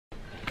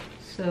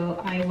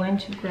So I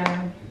went to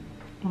grab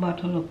a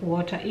bottle of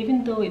water.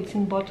 Even though it's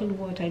in bottled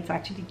water, it's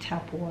actually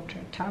tap water.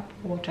 Tap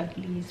water, at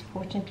least,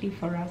 fortunately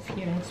for us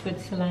here in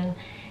Switzerland,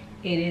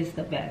 it is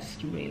the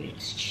best, really.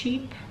 It's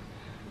cheap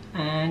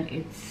and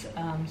it's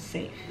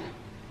safe.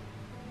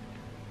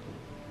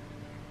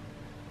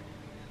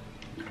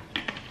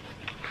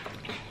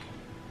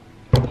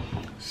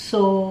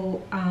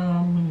 So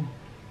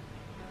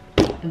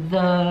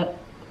the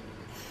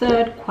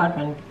third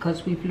quadrant,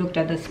 because we've looked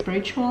at the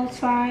spiritual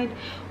side,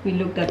 we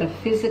looked at the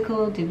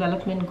physical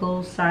development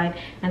goal side,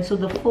 and so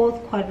the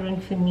fourth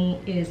quadrant for me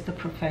is the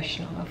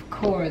professional. Of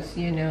course,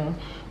 you know,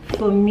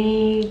 for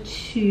me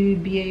to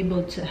be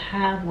able to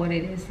have what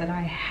it is that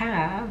I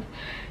have,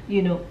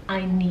 you know,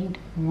 I need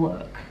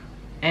work.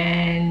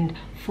 And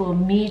for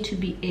me to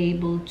be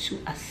able to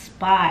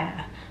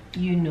aspire,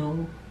 you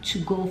know, to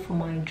go for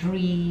my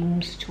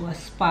dreams, to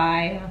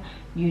aspire,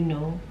 you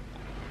know,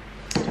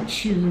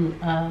 to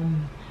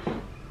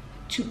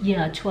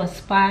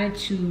aspire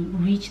to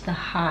reach the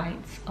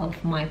heights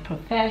of my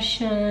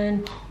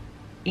profession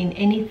in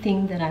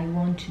anything that I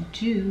want to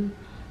do,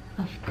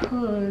 of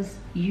course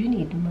you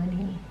need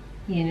money,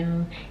 you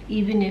know,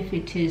 even if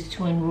it is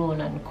to enroll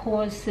in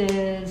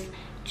courses,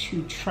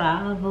 to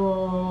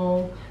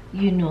travel,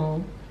 you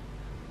know,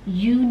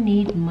 you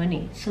need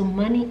money. So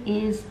money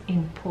is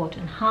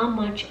important. How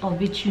much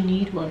of it you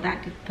need, well,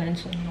 that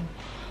depends on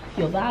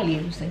your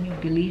values and your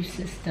belief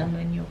system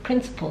and your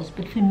principles.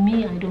 But for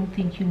me, I don't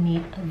think you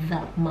need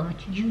that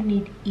much. You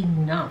need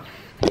enough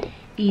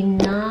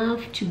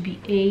to be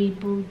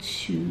able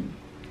to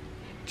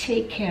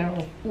take care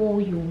of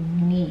all your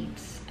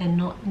needs, and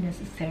not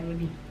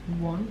necessarily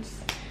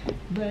wants.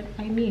 But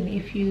I mean,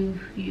 if you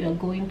are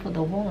going for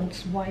the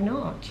wants, why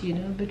not, you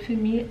know? But for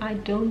me, I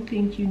don't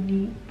think you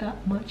need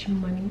that much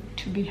money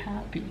to be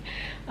happy.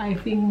 I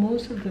think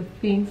most of the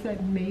things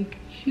that make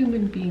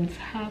human beings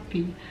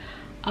happy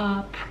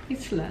are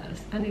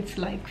priceless. And it's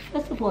like,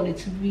 first of all,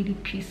 it's really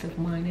peace of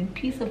mind, and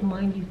peace of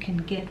mind you can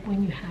get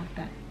when you have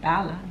that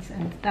balance,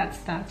 and that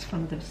starts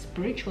from the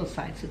spiritual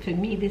side. So for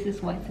me, this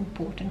is why it's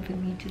important for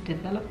me to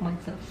develop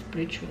myself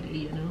spiritually,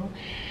 you know.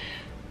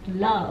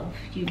 Love,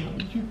 you know,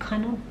 you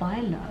cannot buy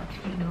love,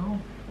 you know.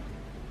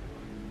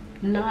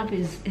 Love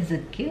is a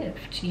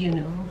gift, you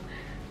know.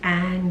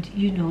 And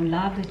you know,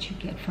 love that you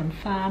get from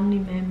family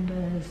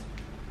members,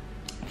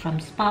 from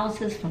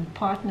spouses, from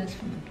partners,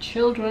 from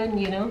children,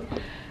 you know,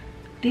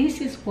 this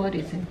is what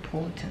is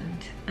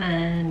important.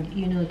 And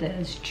you know,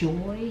 there's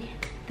joy,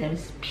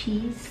 there's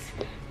peace,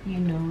 you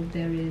know,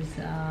 there is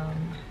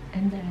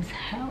and there's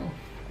health,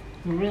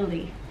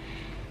 really.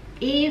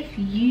 If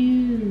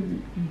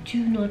you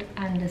do not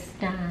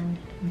understand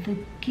the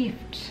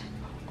gift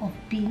of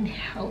being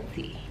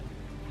healthy,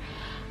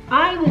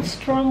 I would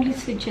strongly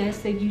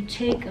suggest that you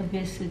take a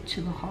visit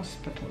to the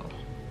hospital.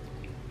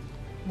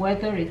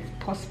 Whether it's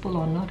possible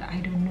or not,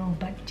 I don't know,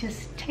 but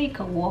just take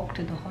a walk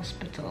to the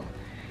hospital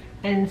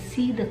and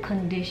see the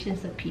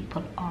conditions that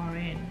people are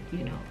in,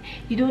 you know.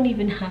 You don't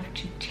even have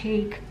to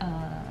take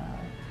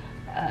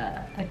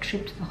a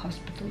trip to the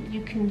hospital.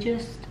 You can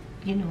just,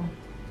 you know,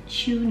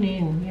 tune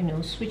in, you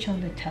know, switch on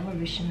the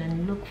television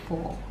and look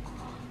for,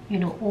 you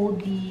know, all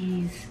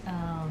these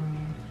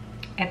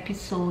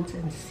episodes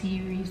and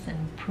series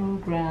and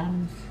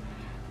programs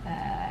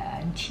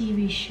and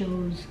TV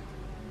shows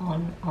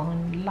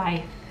on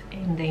life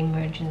in the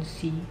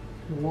emergency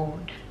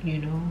ward, you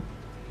know,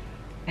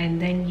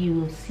 and then you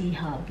will see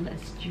how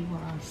blessed you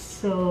are.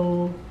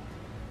 So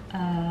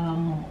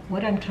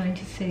what I'm trying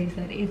to say is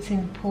that it's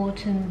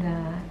important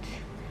that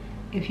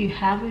if you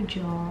have a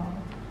job,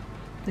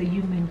 that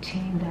you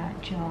maintain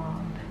that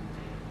job,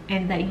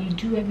 and that you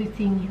do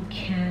everything you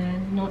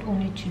can, not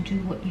only to do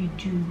what you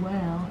do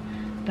well,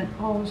 but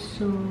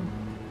also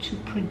to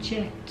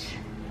project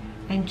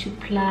and to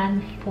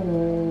plan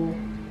for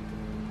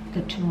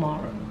the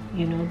tomorrow,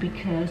 you know,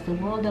 because the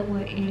world that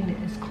we're in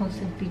is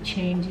constantly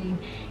changing.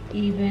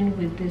 Even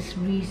with this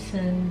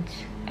recent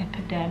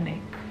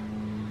epidemic,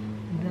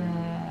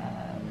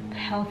 the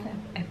health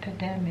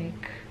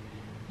epidemic,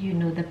 you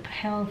know, the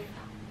health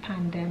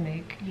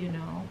pandemic, you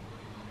know,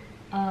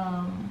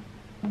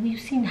 we've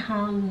seen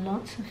how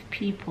lots of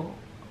people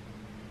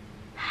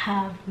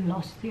have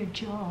lost their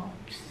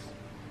jobs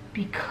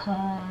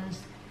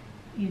because,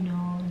 you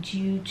know,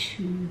 due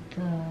to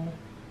the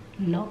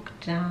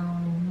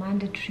lockdown,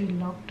 mandatory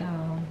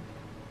lockdown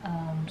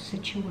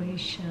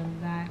situation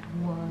that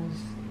was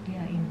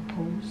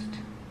imposed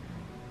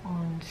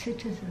on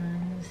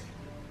citizens.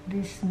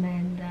 This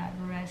meant that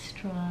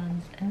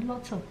restaurants and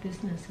lots of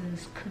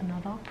businesses could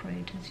not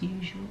operate as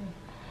usual.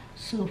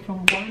 So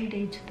from one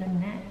day to the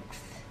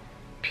next,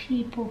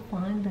 people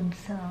find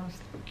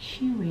themselves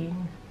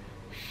queuing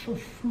for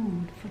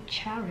food, for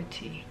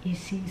charity, you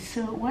see.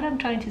 So what I'm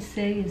trying to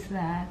say is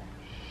that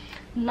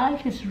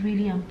life is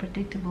really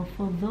unpredictable.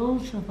 For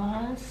those of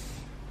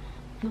us,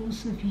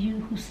 those of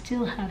you who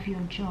still have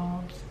your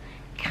jobs,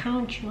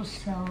 count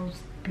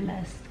yourselves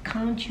blessed,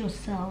 count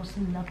yourselves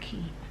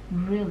lucky,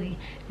 Really,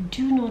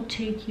 do not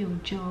take your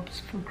jobs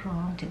for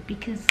granted,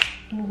 because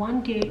in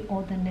one day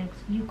or the next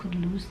you could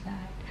lose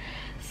that.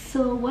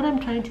 So what I'm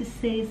trying to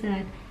say is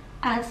that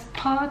as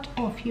part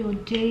of your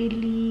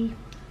daily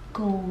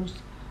goals,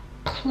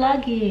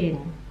 plug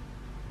in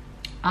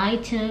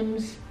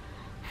items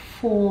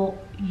for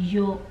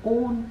your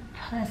own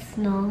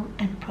personal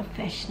and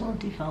professional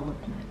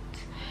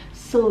development.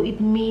 So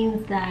it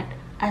means that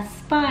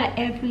aspire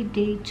every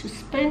day to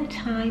spend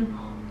time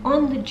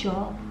on the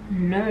job,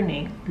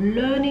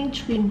 learning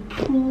to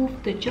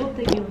improve the job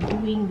that you're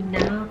doing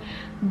now,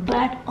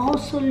 but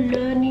also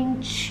learning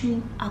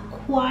to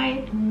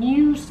acquire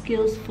new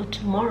skills for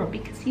tomorrow,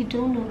 because you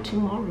don't know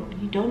tomorrow.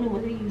 You don't know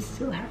whether you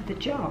still have the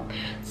job.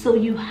 So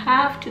you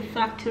have to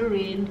factor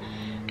in,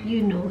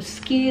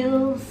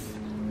 skills,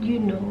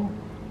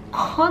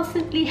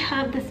 constantly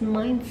have this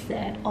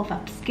mindset of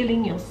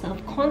upskilling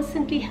yourself,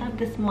 constantly have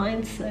this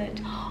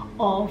mindset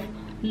of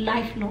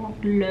lifelong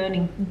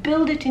learning.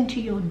 Build it into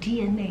your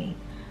DNA.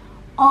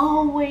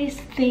 Always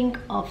think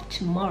of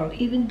tomorrow.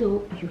 Even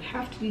though you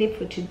have to live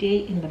for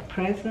today in the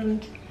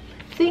present,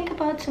 think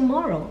about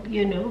tomorrow.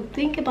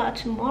 Think about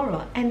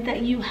tomorrow, and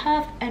that you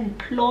have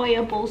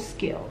employable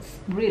skills,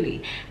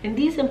 really. And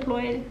these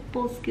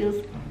employable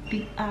skills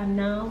are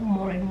now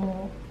more and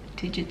more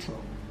digital,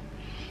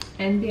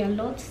 and there are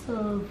lots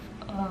of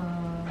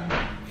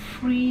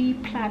free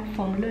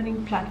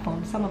learning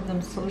platforms, some of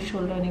them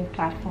social learning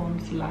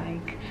platforms,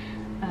 like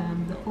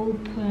the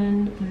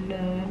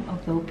OpenLearn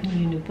of the Open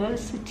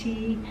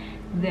University.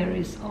 There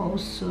is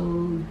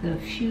also the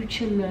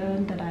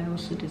FutureLearn that I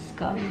also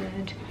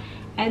discovered,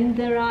 and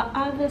there are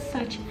other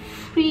such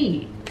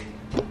free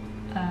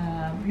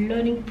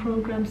learning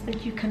programs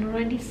that you can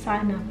already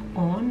sign up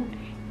on,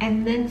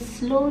 and then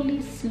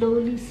slowly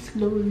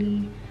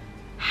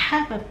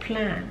have a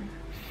plan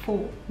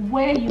for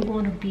where you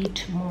want to be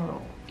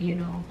tomorrow.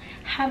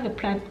 Have a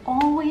plan.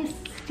 Always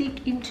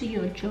stick into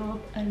your job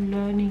a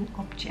learning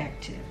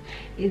objective.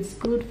 It's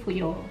good for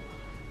your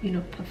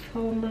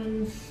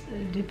performance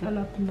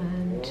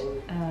development,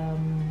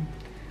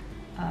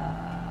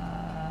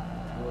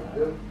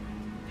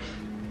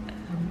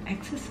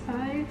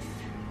 exercise,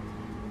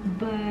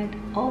 but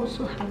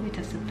also have it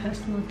as a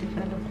personal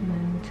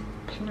development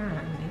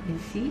plan, you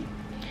see.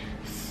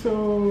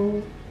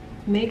 So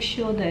make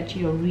sure that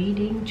you're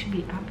reading to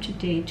be up to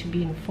date, to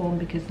be informed,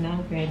 because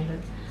now we're in the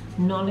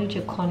knowledge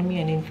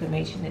economy and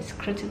information is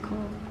critical.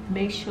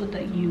 Make sure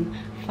that you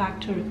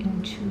factor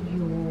into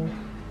your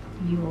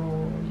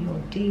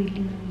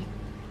daily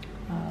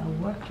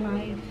work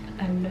life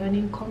and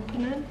learning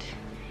component,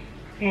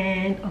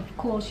 and of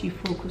course you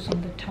focus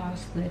on the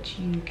tasks that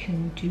you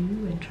can do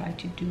and try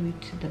to do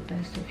it to the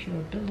best of your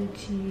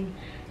ability,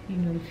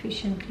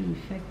 efficiently,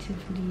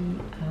 effectively,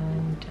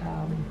 and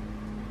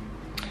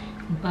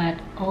but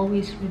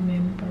always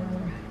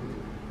remember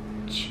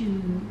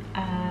to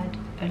add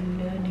a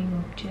learning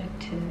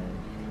objective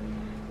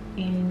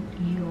in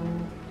your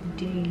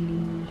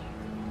daily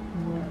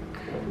work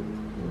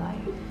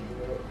life,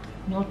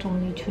 not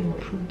only to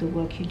improve the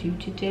work you do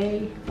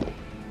today,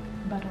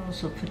 but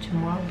also for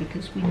tomorrow,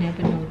 because we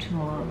never know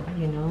tomorrow.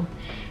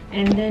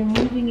 And then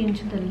moving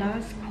into the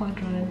last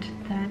quadrant,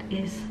 that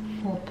is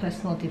for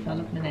personal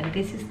development, and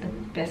this is the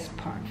best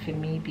part for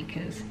me,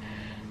 because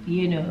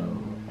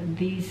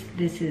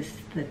this is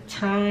the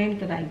time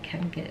that I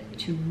can get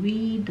to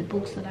read the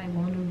books that I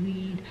want to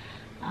read.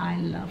 I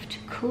love to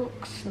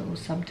cook, so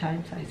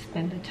sometimes I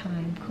spend the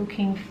time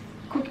cooking.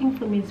 Cooking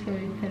for me is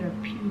very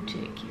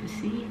therapeutic, you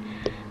see.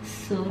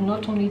 So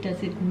not only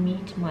does it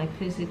meet my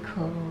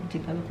physical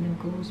development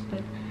goals,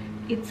 but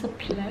it's a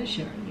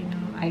pleasure.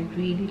 I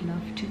really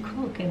love to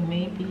cook, and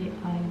maybe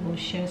I will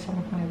share some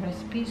of my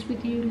recipes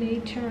with you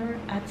later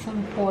at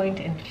some point,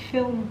 and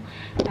film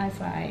as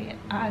I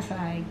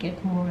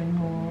get more and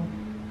more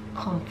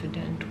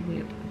confident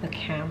with the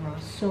camera.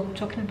 So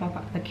talking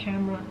about the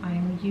camera,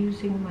 I'm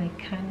using my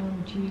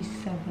Canon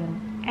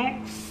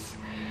G7X.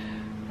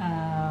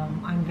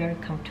 I'm very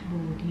comfortable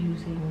with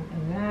using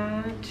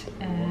that,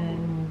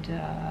 and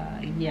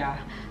yeah,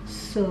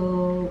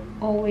 so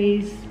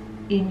always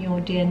in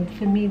your day. And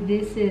for me,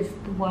 this is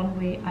the one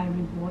way I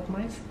reward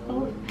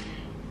myself,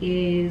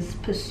 is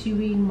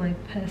pursuing my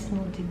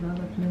personal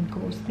development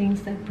goals,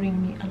 things that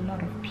bring me a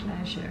lot of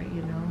pleasure,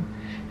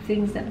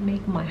 things that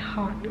make my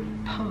heart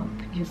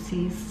pump, you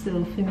see.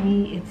 So for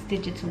me, it's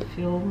digital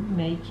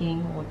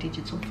filmmaking or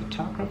digital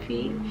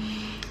photography,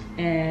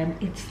 and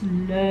it's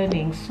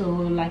learning. So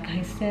like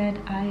I said,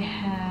 I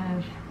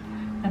have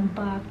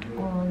embarked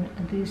on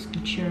this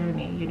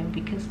journey,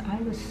 because I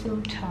was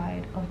so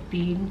tired of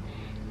being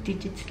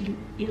digitally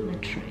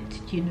illiterate.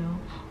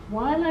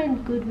 While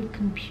I'm good with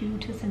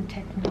computers and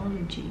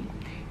technology,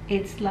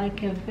 it's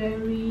like a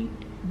very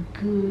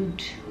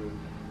good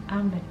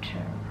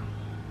amateur,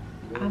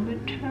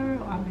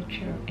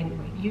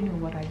 anyway, you know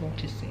what I want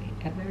to say,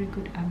 a very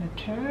good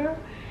amateur.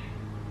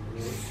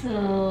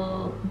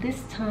 So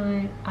this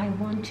time I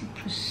want to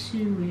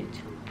pursue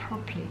it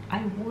properly.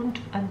 I want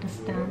to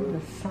understand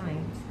the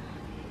science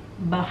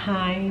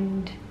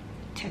behind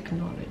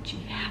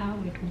technology, how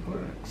it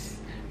works,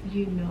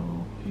 you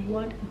know,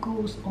 what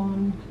goes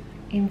on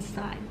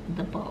inside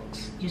the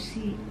box. You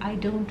see, I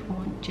don't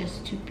want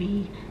just to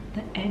be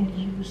the end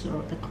user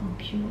of the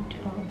computer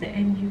or the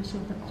end user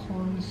of the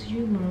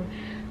consumer.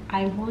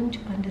 I want to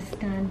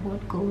understand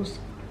what goes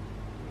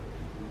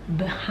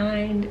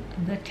behind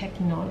the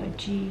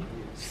technology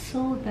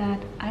so that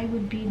I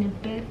would be in a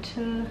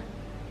better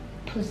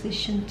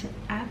position to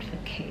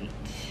advocate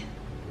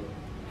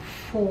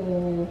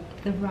for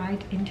the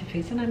right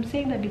interface. And I'm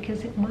saying that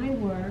because in my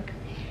work,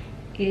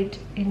 it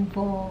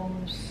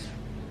involves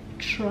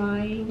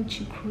trying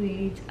to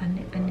create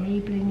an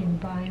enabling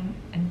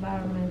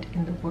environment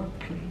in the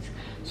workplace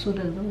so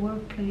that the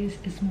workplace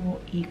is more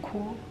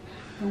equal,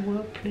 the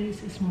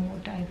workplace is more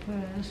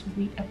diverse.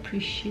 We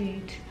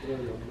appreciate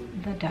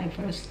the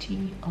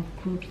diversity of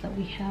groups that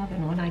we have,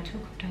 and when I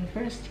talk of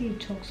diversity, it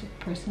talks of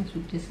persons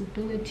with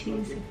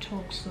disabilities, it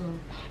talks of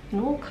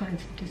all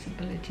kinds of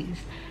disabilities,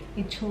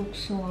 it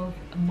talks of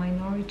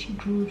minority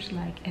groups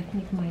like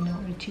ethnic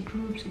minority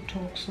groups,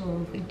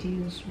 it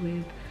deals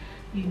with,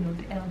 you know,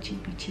 the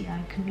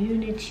LGBTI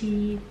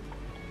community.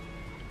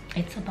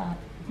 It's about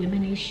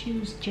women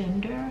issues,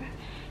 gender,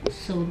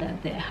 so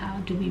that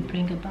how do we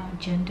bring about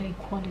gender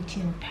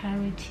equality and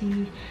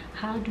parity?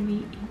 How do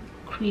we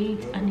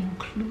create an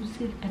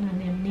inclusive and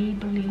an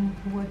enabling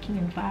working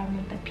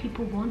environment that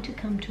people want to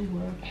come to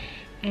work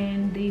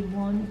and they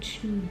want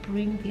to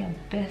bring their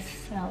best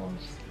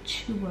selves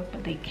to work,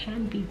 but they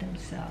can't be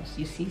themselves,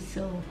 you see?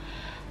 So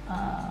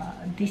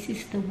this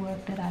is the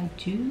work that I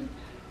do.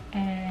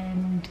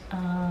 And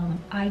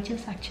I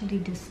just actually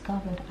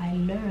discovered, I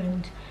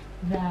learned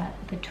that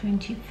the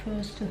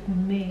 21st of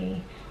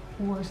May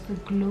was the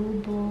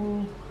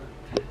Global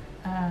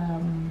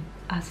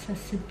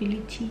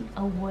Accessibility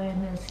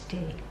Awareness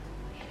Day.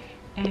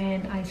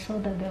 And I saw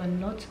that there were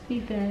lots of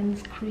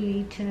events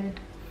created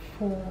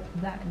for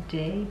that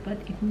day, but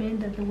it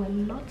meant that there were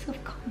lots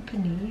of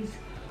companies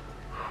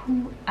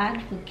who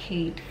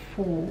advocate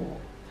for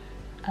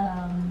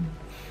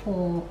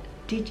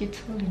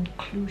digital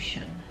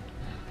inclusion,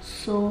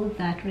 so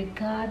that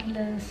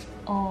regardless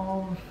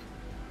of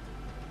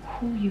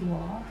who you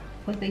are,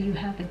 whether you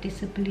have a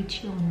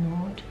disability or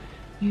not,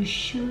 you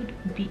should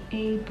be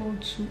able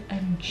to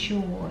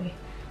enjoy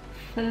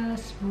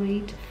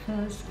first-rate,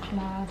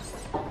 first-class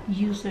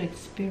user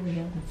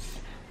experience,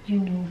 you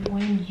know,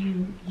 when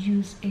you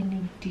use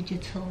any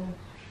digital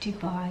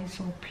device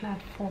or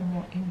platform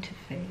or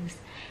interface.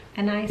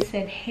 And I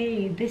said,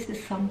 hey, this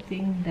is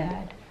something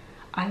that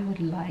I would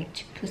like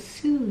to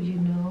pursue, you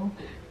know,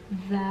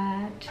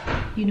 that,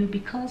 you know,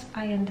 because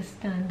I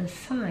understand the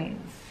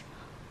science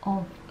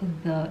of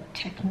the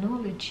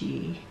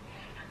technology,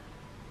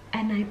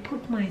 and I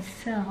put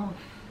myself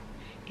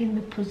in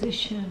the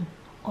position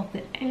of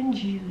the end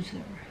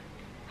user.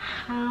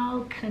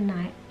 How can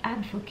I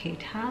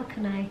advocate? How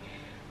can I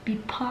be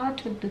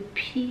part of the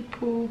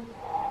people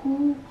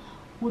who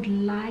would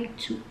like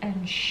to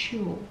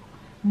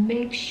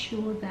make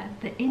sure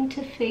that the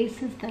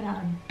interfaces that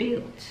are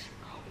built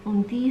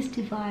on these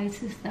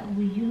devices that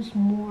we use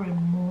more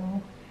and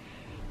more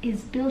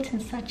is built in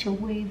such a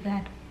way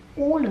that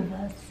all of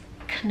us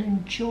can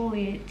enjoy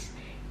it,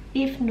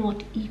 if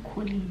not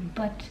equally,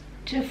 but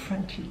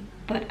differently.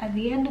 But at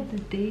the end of the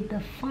day, the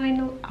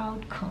final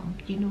outcome,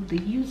 you know, the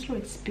user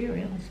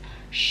experience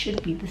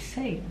should be the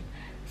same.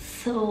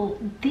 So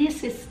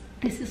this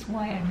is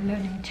why I'm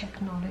learning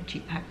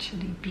technology,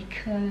 actually,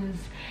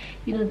 because,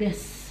 you know,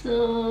 there's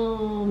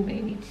so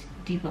many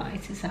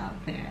devices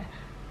out there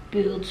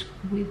built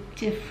with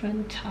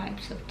different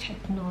types of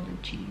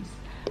technologies,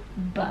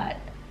 but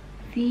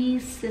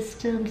these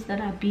systems that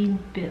are being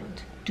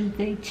built, do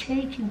they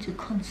take into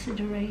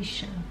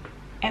consideration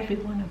every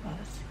one of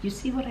us? You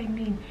see what I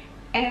mean?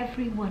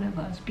 Every one of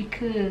us.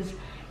 Because,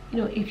 you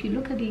know, if you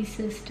look at these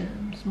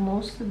systems,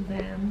 most of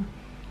them,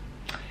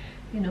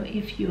 you know,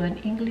 if you're an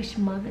English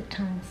mother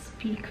tongue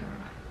speaker,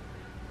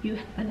 you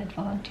have an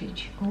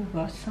advantage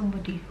over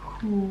somebody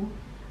who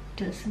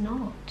does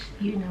not,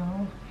 you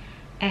know.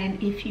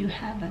 And if you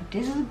have a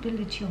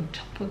disability on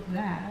top of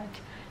that,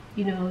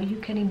 you know, you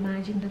can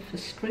imagine the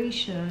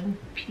frustration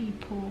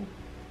people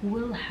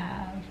will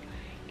have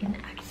in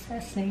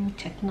accessing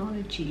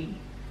technology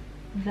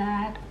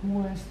that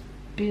was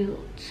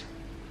built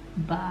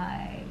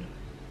by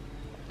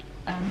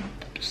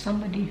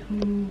somebody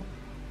who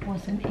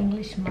was an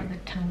English mother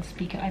tongue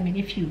speaker. I mean,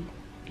 if you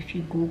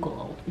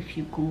Google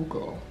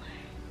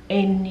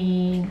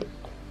any,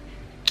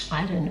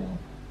 I don't know,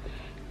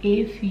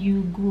 if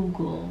you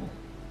Google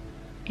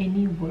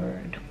any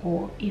word,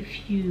 or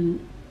if you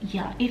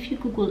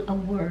Google a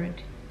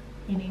word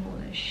in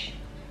English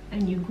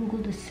and you Google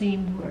the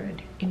same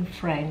word in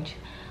French,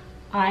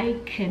 I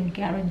can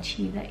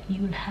guarantee that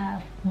you'll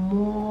have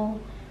more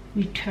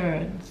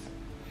returns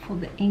for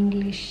the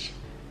English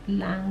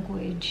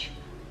language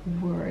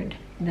word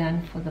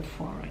than for the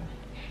foreign,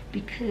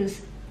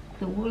 because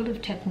the world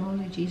of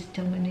technology is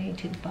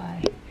dominated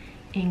by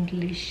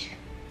English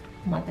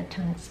mother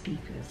tongue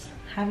speakers.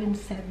 Having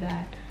said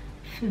that,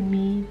 For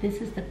me,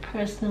 this is the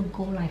personal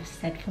goal I've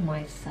set for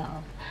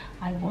myself.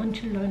 I want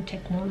to learn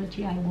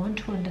technology. I want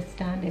to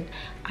understand it.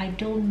 I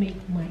don't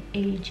make my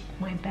age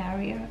my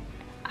barrier.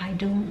 I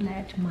don't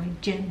let my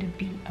gender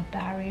be a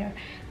barrier.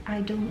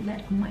 I don't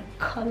let my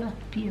color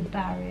be a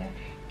barrier.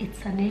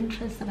 It's an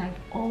interest that I've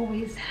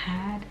always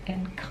had,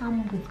 and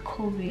come with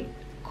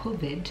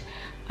COVID,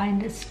 I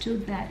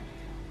understood that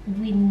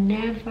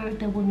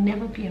there will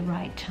never be a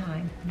right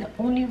time. The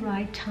only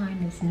right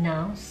time is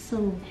now.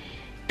 So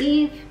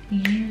if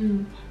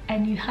you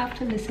have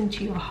to listen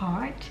to your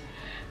heart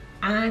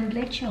and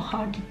let your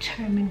heart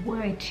determine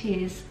where it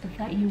is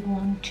that you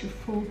want to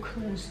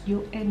focus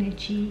your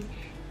energy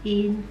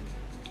in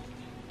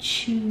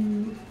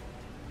to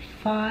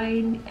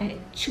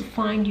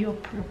find your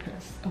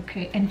purpose.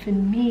 Okay, and for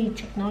me,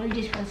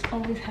 technology has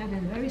always had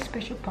a very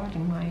special part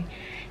in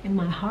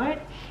my heart,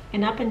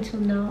 and up until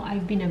now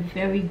I've been a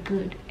very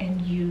good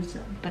end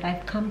user, but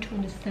I've come to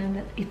understand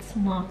that it's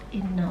not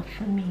enough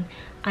for me.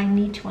 I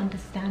need to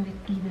understand it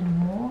even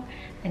more,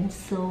 and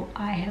so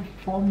I have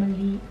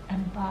formally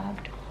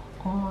embarked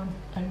on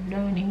a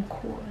learning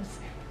course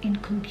in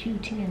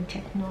computing and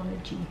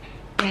technology.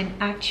 And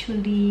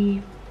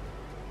actually,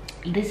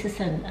 this is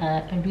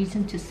a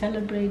reason to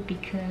celebrate,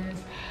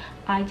 because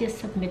I just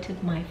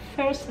submitted my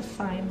first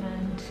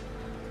assignment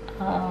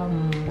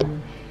on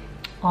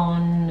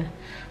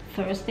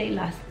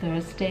last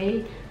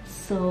Thursday.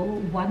 So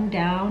one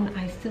down.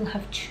 I still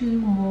have 2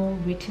 more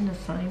written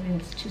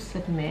assignments to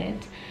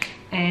submit,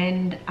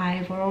 and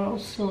I've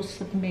also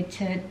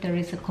submitted, there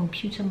is a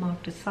computer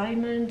marked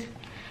assignment.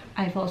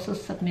 I've also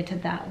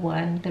submitted that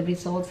one. The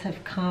results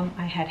have come.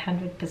 I had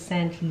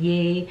 100%,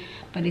 yay,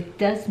 but it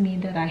does mean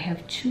that I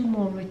have 2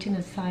 more written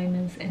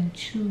assignments and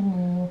 2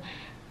 more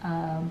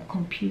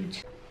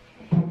computer.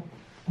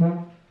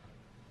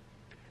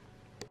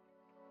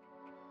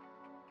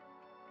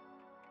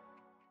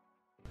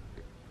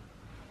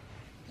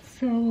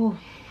 So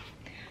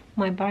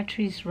my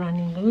battery is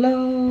running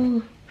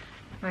low.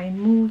 I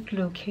moved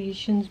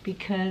locations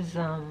because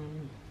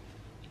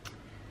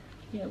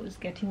yeah, it was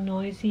getting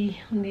noisy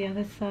on the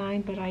other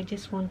side, but I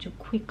just want to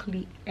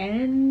quickly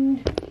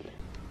end.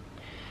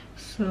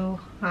 So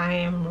I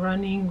am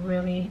running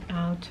really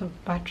out of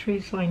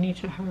battery, so I need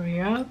to hurry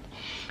up.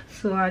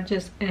 So I'll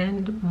just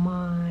end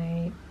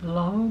my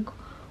blog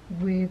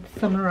with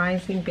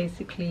summarizing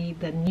basically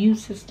the new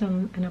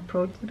system and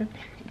approach that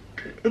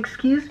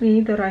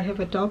I have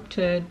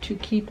adopted to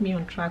keep me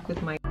on track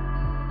with my